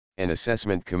An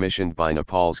assessment commissioned by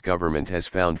Nepal's government has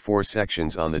found 4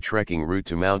 sections on the trekking route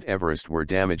to Mount Everest were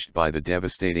damaged by the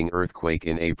devastating earthquake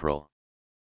in April.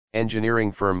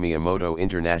 Engineering firm Miyamoto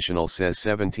International says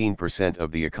 17%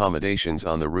 of the accommodations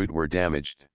on the route were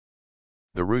damaged.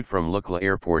 The route from Lukla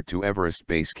Airport to Everest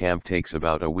Base Camp takes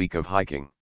about a week of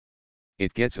hiking.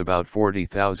 It gets about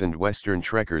 40,000 Western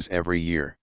trekkers every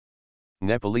year.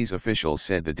 Nepalese officials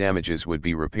said the damages would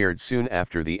be repaired soon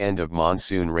after the end of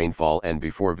monsoon rainfall and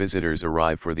before visitors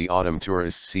arrive for the autumn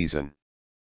tourist season.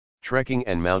 Trekking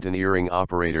and mountaineering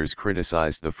operators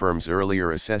criticized the firm's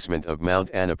earlier assessment of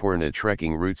Mount Annapurna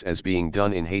trekking routes as being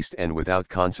done in haste and without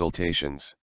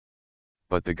consultations.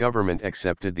 But the government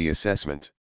accepted the assessment.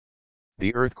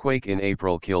 The earthquake in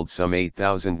April killed some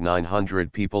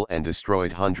 8,900 people and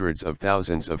destroyed hundreds of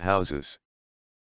thousands of houses.